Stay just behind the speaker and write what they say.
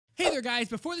Hey there guys,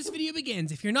 before this video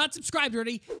begins, if you're not subscribed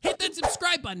already, hit that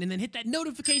subscribe button and then hit that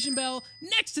notification bell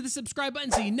next to the subscribe button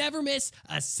so you never miss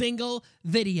a single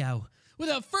video.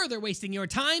 Without further wasting your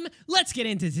time, let's get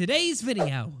into today's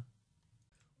video.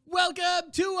 Welcome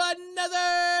to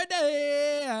another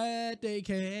day at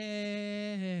Daycare.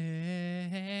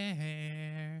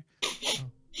 Oh,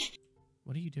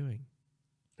 what are you doing?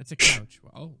 That's a couch.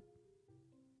 Oh.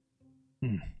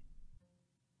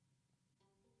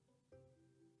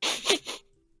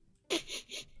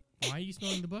 Why are you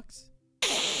smelling the books?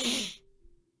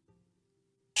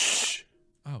 Shh.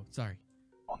 Oh, sorry.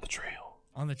 On the trail.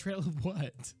 On the trail of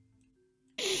what?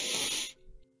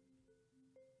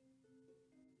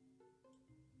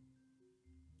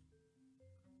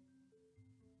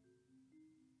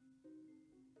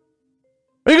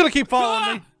 Are you gonna keep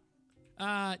following me?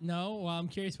 No. Well, I'm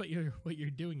curious what you're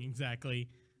doing exactly.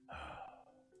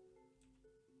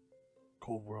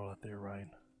 Cold world out there,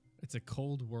 Ryan. It's a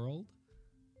cold world.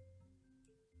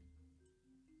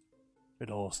 It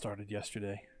all started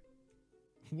yesterday.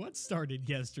 What started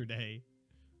yesterday?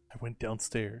 I went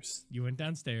downstairs, You went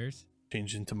downstairs,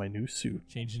 changed into my new suit,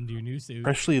 changed into your new suit,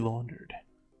 freshly laundered.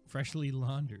 freshly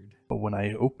laundered. But when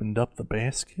I opened up the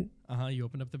basket, You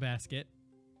opened up the basket.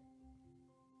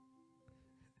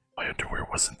 my underwear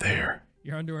wasn't there.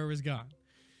 Your underwear was gone.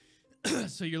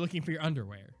 So you're looking for your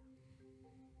underwear.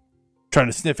 Trying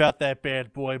to sniff out that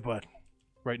bad boy, but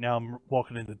right now I'm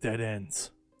walking into dead ends.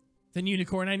 Then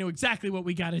Unicorn, I know exactly what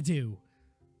we gotta do.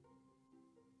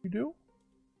 You do?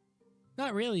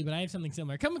 Not really, but I have something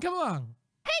similar. Come along.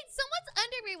 Hey, someone's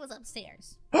underwear was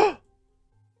upstairs.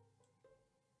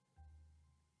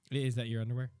 Is that your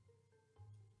underwear?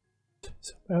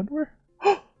 Is that my underwear?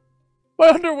 My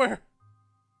underwear!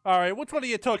 Alright, which one of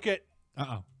you took it?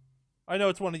 Uh-oh. I know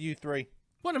it's one of you three.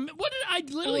 What did I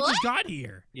literally just got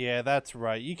here? Yeah, that's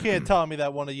right. You can't tell me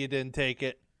that one of you didn't take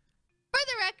it. For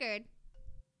the record,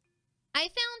 I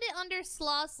found it under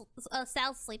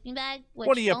Sal's sleeping bag. Which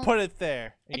What do you put it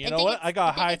there? And I you know think what? it's- I got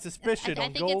I think high it's- suspicion I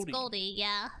on think Goldy. it's Goldy,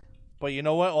 yeah. But you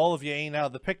know what? All of you ain't out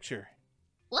of the picture.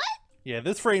 What? Yeah,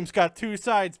 this frame's got two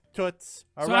sides, toots.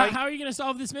 All So right? how are you gonna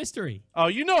solve this mystery? Oh,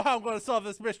 you know how I'm going to solve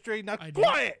this mystery. Now, I do.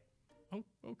 quiet! Oh,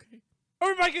 okay.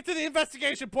 Everybody get to the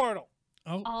investigation portal.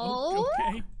 Oh.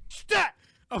 Okay. Stat!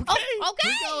 Okay. Oh, okay.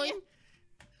 We're going.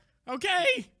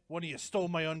 Okay. One of you stole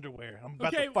my underwear. I'm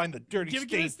about Okay, to find the dirty Give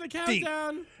stain us the deep.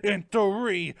 countdown. In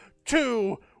 3,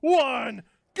 2, 1,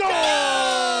 go!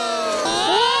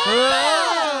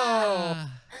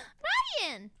 Ah.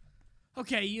 Ryan!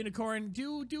 Okay, Unicorn,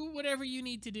 do whatever you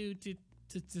need to do to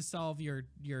solve your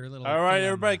little. All right, dilemma.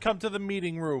 everybody, come to the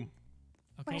meeting room.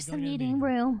 Okay, Where's go the to meeting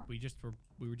room? We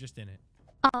were just in it.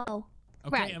 Oh.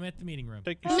 Okay, Right. I'm at the meeting room.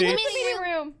 Take your I'm in the seats. meeting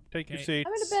room. Take your Okay. seats.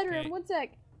 I'm in the bedroom. Okay. One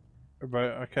sec. Everybody,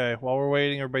 okay, while we're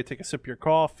waiting, everybody take a sip of your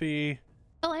coffee.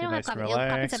 Oh, I Get don't nice have and coffee. I'll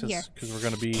relax, up here. because we're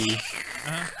gonna be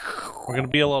Uh-huh. a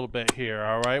little bit here.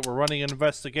 All right, we're running an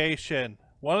investigation.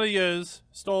 One of yous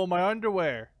stole my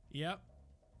underwear. Yep.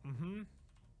 Mm-hmm.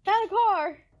 Got a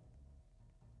car.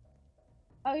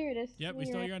 Oh, here it is. Yep, we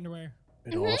stole your underwear.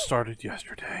 It all started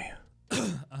yesterday. Uh-huh.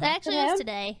 That actually was Him?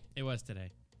 today. It was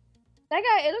today. That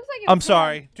guy. It looks like. I'm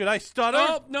sorry. Did I stutter?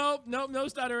 Oh, no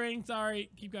stuttering. Sorry.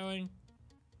 Keep going.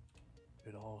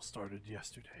 It all started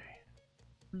yesterday.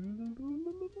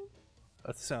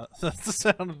 That's the sound. That's the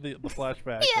sound of the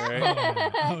flashback, Yeah.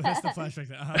 right? Oh, that's the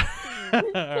flashback. Uh-huh.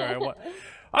 All right. What?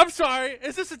 I'm sorry.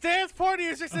 Is this a dance party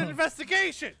or is this an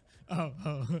investigation? Oh.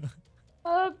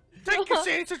 Take your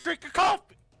seats and drink your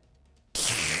coffee.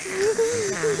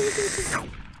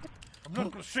 I'm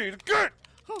not gonna say it again.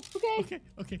 Oh, Okay.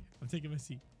 Okay. I'm taking my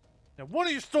seat. Now, one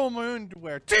of you stole my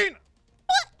underwear. Tina!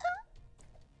 What?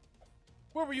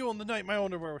 Where were you on the night my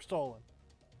underwear was stolen?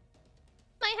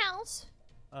 My house.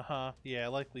 Uh-huh. Yeah,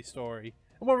 likely story.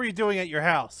 And what were you doing at your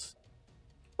house?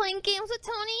 Playing games with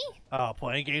Tony. Oh,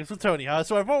 playing games with Tony, huh?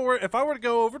 So if I were to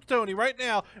go over to Tony right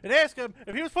now and ask him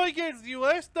if he was playing games with you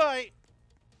last night,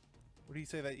 would he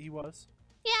say that he was?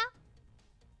 Yeah.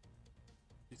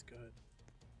 He's good.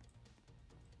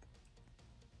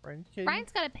 Brian, you kidding?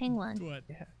 Brian's got a penguin. What?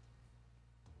 Yeah.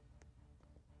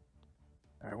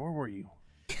 All right, where were you?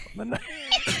 On the night.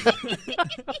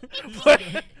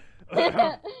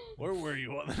 Where were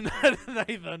you on the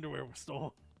night the underwear was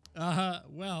stolen?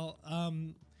 Well,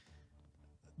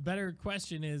 better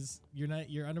question is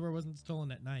your underwear wasn't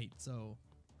stolen at night, so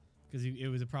because it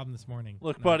was a problem this morning.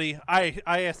 Look, No. buddy, I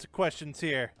asked the questions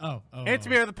here. Oh. Answer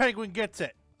me or the penguin gets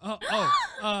it.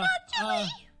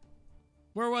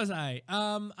 Where was I?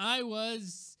 I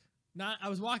was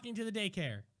walking to the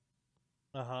daycare.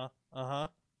 Uh-huh.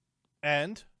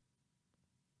 And?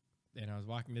 And I was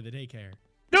walking to the daycare.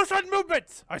 No sudden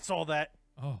movements! I saw that.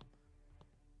 Oh.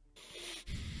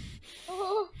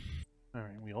 Oh.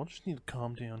 Alright, we all just need to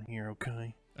calm down here,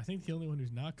 okay? I think the only one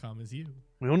who's not calm is you.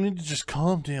 We all need to just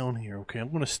calm down here, okay?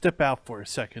 I'm gonna step out for a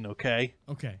second, okay?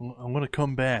 Okay. I'm gonna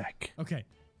come back. Okay.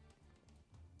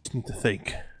 Just need to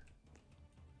think.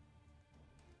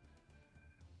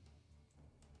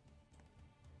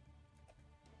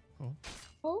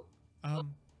 Oh. Oh.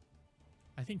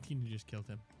 I think Tina just killed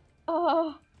him.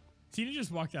 Oh. Tina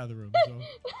just walked out of the room. So.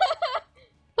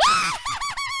 Ah!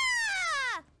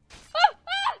 I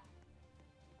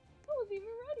wasn't even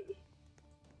ready.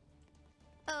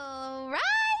 Orion!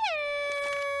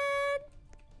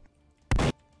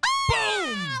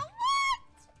 Boom! What?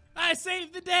 I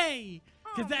saved the day!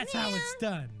 Because that's how man. it's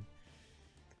done.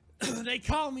 They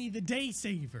call me the day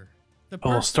saver. The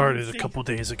All person started who a saves- couple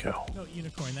days ago. No,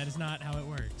 Unicorn, that is not how it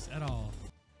works at all.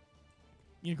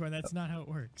 Unicorn, that's not how it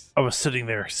works. I was sitting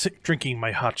there drinking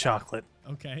my hot chocolate.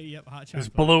 Okay, yep, hot It was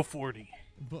chocolate. below 40.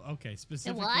 Okay,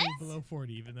 specifically was? below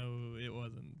 40, even though it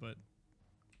wasn't, but...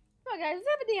 Come on, guys, let's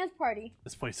have a dance party.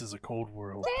 This place is a cold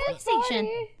world. Police station.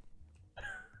 Party.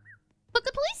 But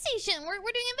the police station. We're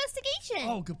doing investigation.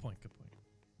 Oh, good point, good point.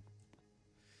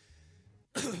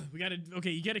 We gotta...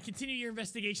 Okay, you gotta continue your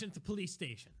investigation at the police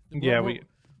station. Yeah,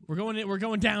 We're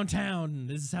going downtown.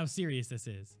 This is how serious this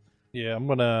is. Yeah, I'm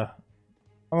gonna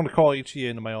call each of you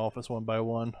into my office one by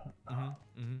one.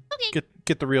 Okay.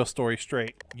 Get the real story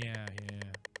straight. Yeah, yeah.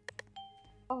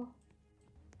 Oh.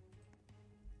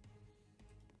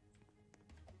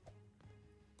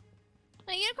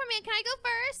 Unicorn Man, can I go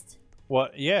first?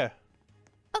 What? Yeah,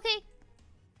 Okay.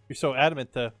 you're so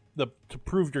adamant to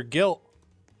prove your guilt.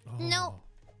 Oh. No.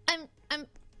 I'm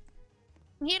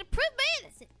here to prove my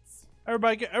innocence.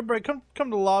 Everybody, come to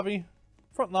the lobby,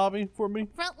 front lobby for me.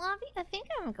 Front lobby? I think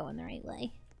I'm going the right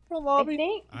way. Front I lobby.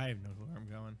 think. I have no clue where I'm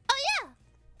going. Oh yeah.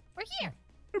 We're here.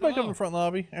 Everybody come to Oh. the front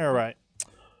lobby. All right.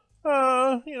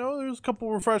 You know, there's a couple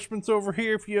refreshments over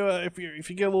here. If you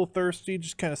get a little thirsty,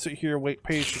 just kind of sit here and wait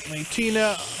patiently.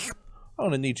 Tina, I'm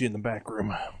gonna need you in the back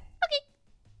room. Okay.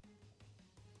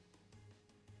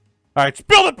 All right,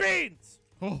 spill the beans.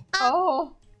 Oh.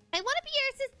 Oh. I want to be your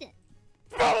assistant.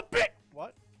 Spill the beans.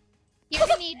 What? You're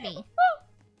gonna need me.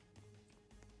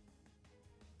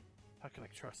 How can I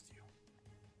trust you?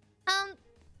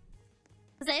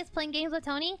 Was I just playing games with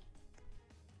Tony?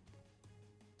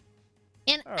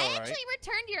 And I Alright. actually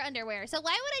returned your underwear, so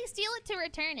why would I steal it to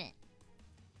return it?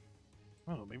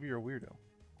 Oh, maybe you're a weirdo.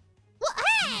 Well,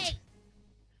 hey!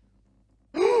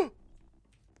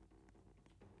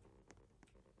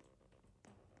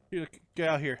 Here, get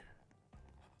out here.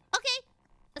 Okay.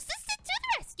 Assistant to the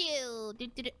rescue!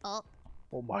 Oh.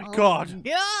 Oh my Oh, God!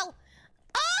 No!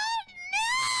 Oh no!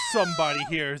 Somebody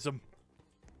here is a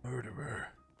murderer.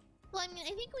 Well, I mean,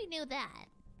 I think we knew that.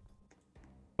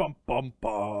 Bum bum ba.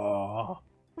 Why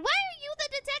are you the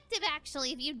detective,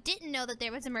 actually, if you didn't know that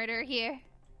there was a murderer here?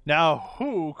 Now,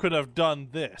 who could have done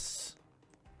this?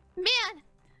 Man,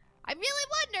 I really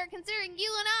wonder, considering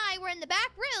you and I were in the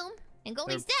back room, and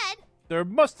Goldy's dead. There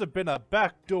must have been a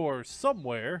back door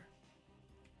somewhere.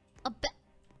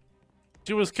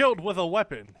 She was killed with a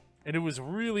weapon, and it was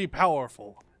really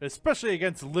powerful, especially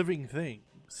against living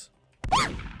things. Ah! He's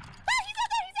out there!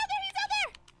 He's out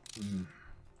there! He's out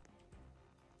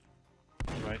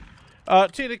there!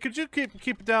 Right. Tina, could you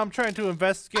keep it down? I'm trying to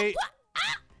investigate.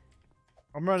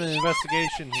 I'm running an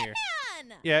investigation here.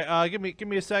 Man! Yeah, give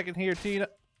me a second here, Tina.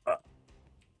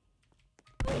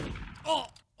 Oh.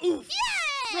 Oof.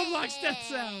 Yay! Roblox death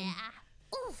sound.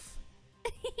 Oof.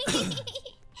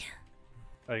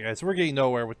 Alright, guys, we're getting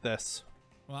nowhere with this.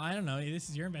 Well, I don't know. This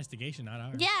is your investigation, not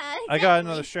ours. Yeah, I got exactly.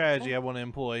 another strategy I want to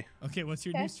employ. Okay, what's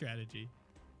your Okay. new strategy?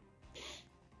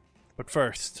 But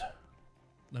first,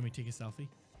 Let me take a selfie.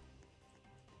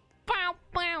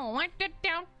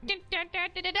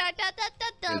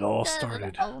 It all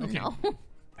started. Oh Okay. no.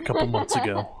 a couple months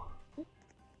ago.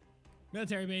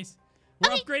 Military base.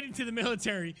 We're upgrading to the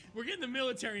military. We're getting the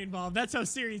military involved. That's how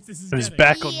serious this is It was getting.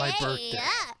 back on my birthday. Yeah.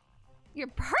 Your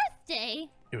birthday?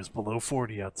 It was below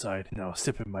 40 outside, and I was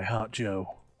sipping my hot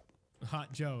Joe.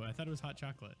 Hot Joe. I thought it was hot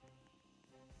chocolate.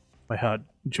 My hot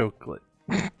chocolate.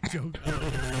 Joe.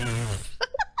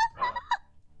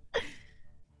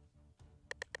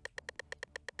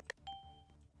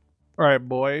 Alright,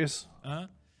 boys. Huh?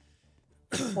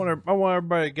 I want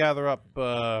everybody to gather up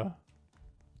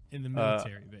In the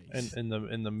military base. in the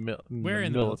Where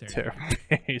in the military?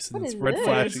 base in What this is red this?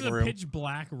 This is flashing a room. pitch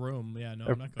black room. Yeah, no,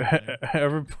 I'm not going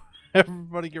there.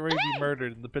 Everybody get ready to be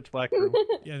murdered in the pitch black room.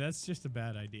 Yeah, that's just a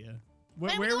bad idea.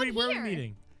 Why Where are are we we going here?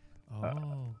 meeting?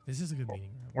 Oh, this is a good meeting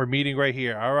room. We're meeting right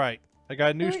here. All right. I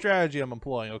got a new strategy I'm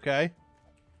employing, okay?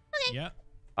 Yep.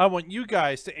 I want you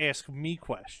guys to ask me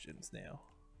questions now.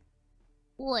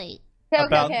 Wait.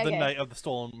 About the night of the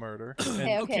stolen murder.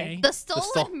 And Okay. The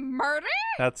stolen murder?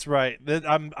 that's right.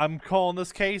 I'm calling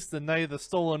this case the night of the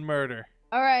stolen murder.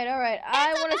 All right.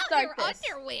 I want to start your this.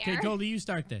 underwear. Okay, Goldy, you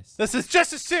start this. This is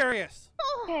just as serious.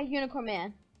 Okay, Unicorn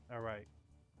Man. All right.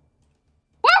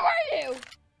 Where were you?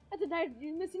 At the night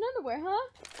you're missing underwear, huh?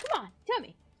 Come on, tell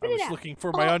me. I Spit it was out. looking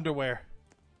for my underwear.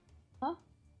 Huh?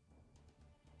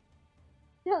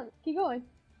 Tell me. Keep going.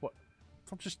 What?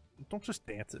 Don't just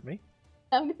dance at me.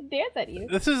 I'm gonna dance at you.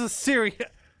 This is a serious.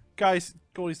 Guys,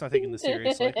 Goldy's not taking this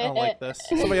seriously. I don't like this.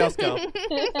 Somebody else go.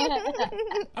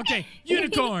 Okay,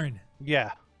 Unicorn.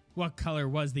 Yeah, What color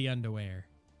was the underwear?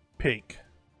 pink.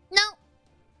 No,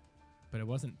 But it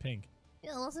wasn't pink.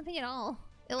 it wasn't pink at all.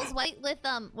 It was white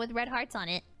with red hearts on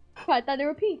it. I thought they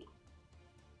were pink.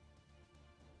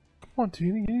 Come on,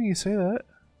 dude. You say that.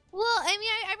 Well, I mean,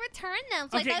 I returned them,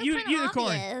 so Okay, I thought it was kind of Unicorn.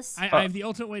 obvious. I have the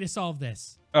ultimate way to solve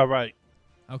this. All right.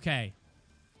 Okay.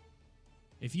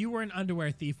 If you were an underwear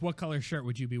thief, what color shirt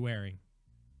would you be wearing?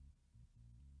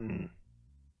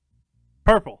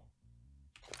 Purple.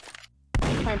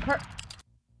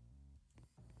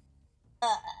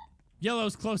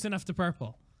 Yellow's close enough to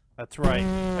purple. That's right.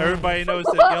 Everybody knows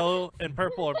that yellow and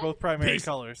purple are both primary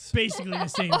colors. Basically the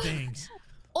same things.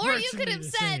 Or you Virtually could have the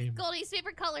said same. Goldie's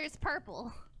favorite color is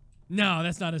purple. No,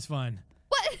 that's not as fun.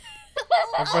 What?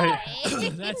 Everybody- Why?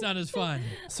 That's not as fun.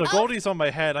 So Goldie's on my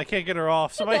head. I can't get her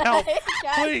off. Somebody help,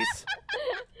 please.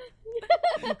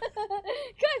 Guys,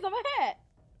 I'm a hat.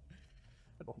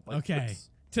 I don't like Okay. this.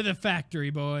 To the factory,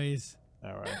 boys.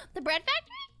 All right. The bread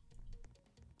factory?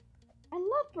 I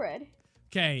love bread.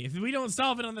 Okay, if we don't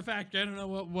solve it on the factory, I don't know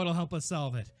what'll help us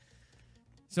solve it.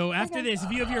 So after this,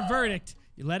 if you have your verdict,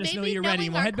 you let us know Maybe you're ready,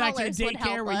 and we'll knowing head our back to the colors would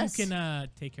daycare help where us. you can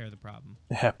take care of the problem.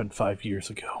 It happened 5 years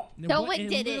ago. No, What- it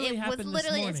didn't. literally It was happened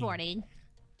literally this morning.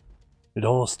 It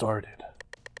all started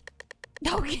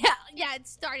Oh, yeah, it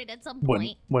started at some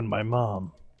point. when my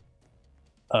mom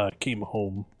came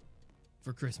home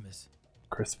For Christmas.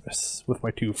 Christmas with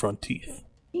my 2 front teeth.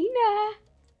 Tina.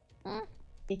 Mm.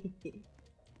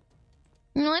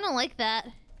 No, I don't like that.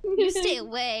 You stay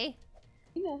away.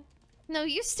 Tina. No,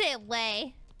 you stay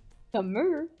away. Come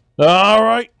here. All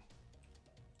right.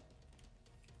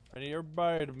 Ready,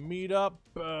 everybody, to meet up.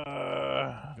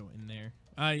 Go in there.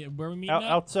 Where are we meeting up?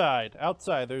 Outside.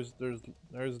 Outside. There's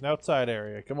an outside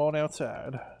area. Come on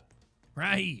outside.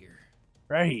 Right here.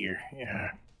 Right here.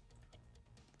 Yeah.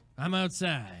 I'm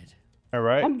outside. All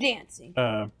right. I'm dancing.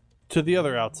 To the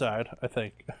other outside, I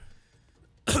think.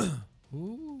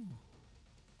 Ooh.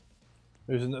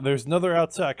 There's another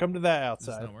outside. Come to that Does this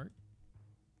outside. not work?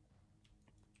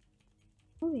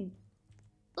 Moving.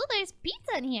 Oh, there's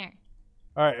pizza in here.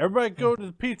 All right, everybody go to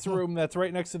the pizza room that's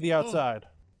right next to the outside.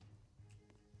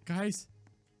 Guys,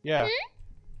 Yeah.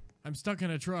 I'm stuck in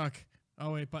a truck.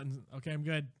 Oh, wait, buttons. Okay, I'm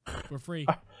good. We're free.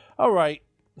 All right,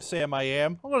 Sam, I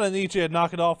am. I'm going to need you to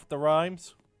knock it off with the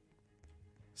rhymes.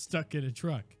 Stuck in a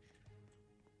truck.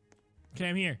 Okay,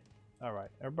 I'm here. All right,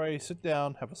 everybody sit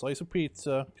down, have a slice of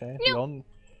pizza, okay?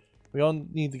 We all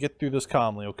need to get through this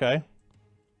calmly, okay?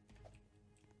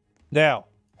 Now,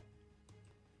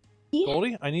 Yeah.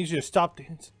 Goldy, I need you to stop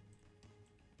dancing.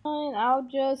 And I'll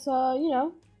just,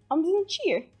 I'm just gonna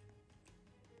cheer.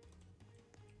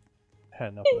 I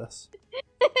had enough of this.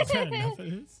 Is that enough of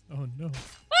this? Oh, no.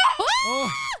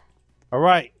 Oh, All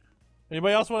right.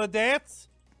 Anybody else want to dance?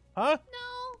 Huh? No,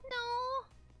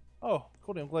 Oh,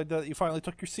 Goldy, I'm glad that you finally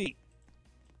took your seat.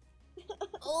 no.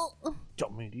 Oh,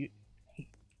 Dumb idiot.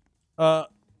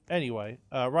 Anyway,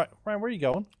 Ryan, where are you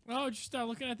going? oh, just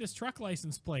looking at this truck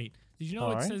license plate. Did you know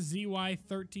All it right. says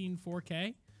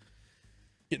ZY134K?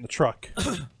 Get in the truck.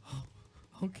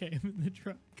 Okay, I'm in the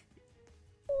truck.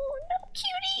 oh, no,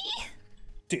 cutie.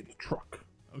 Stay in the truck.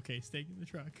 Okay, stay in the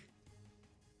truck.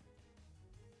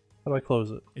 How do I close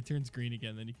it? It turns green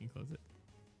again, then you can close it.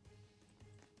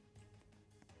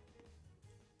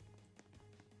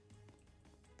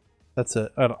 That's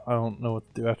it. I don't know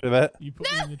what to do after that. You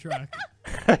put me in the truck.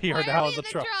 You're Why now are we in the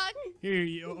truck. Here,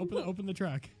 you open the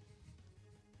truck.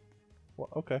 Well,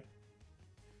 okay.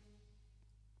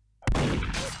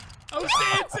 I was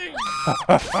dancing! No,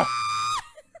 I'm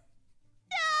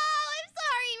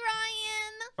sorry,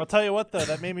 Ryan. I'll tell you what, though.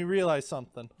 That made me realize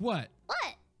something. What? What?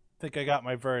 I think I got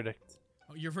my verdict.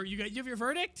 Oh, you have your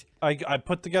verdict? I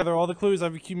put together all the clues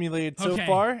I've accumulated so Okay.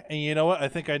 far, and you know what? I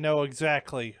think I know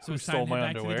exactly So who it's time stole to my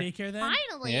head back underwear. to the daycare then?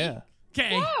 Finally. Yeah.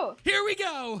 Okay, Whoa. here we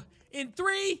go. In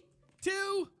 3,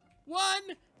 2, 1,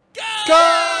 go! Go!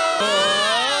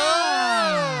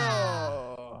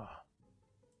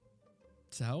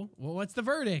 So, well, what's the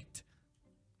verdict?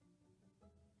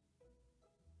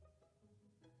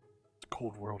 It's a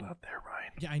cold world out there,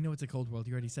 Ryan. Yeah, I know it's a cold world.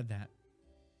 You already said that.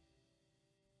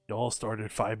 It all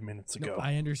started 5 minutes ago. No,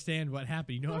 I understand what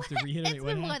happened. You don't have to reiterate It's what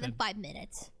been more happened. than 5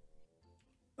 minutes.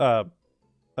 I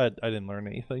didn't learn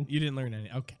anything. You didn't learn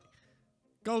anything. Okay.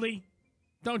 Goldy,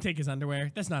 don't take his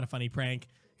underwear. That's not a funny prank.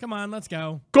 Come on, let's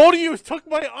go. Goldy, you took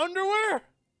my underwear?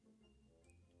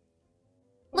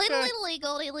 Little Okay. Italy,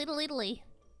 Goldy, Little Italy.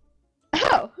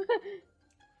 Oh!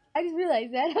 I just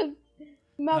realized that.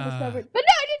 Mouth was covered. But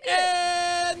no, I didn't do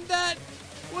it! And that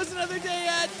was another day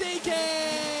at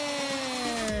Daycare.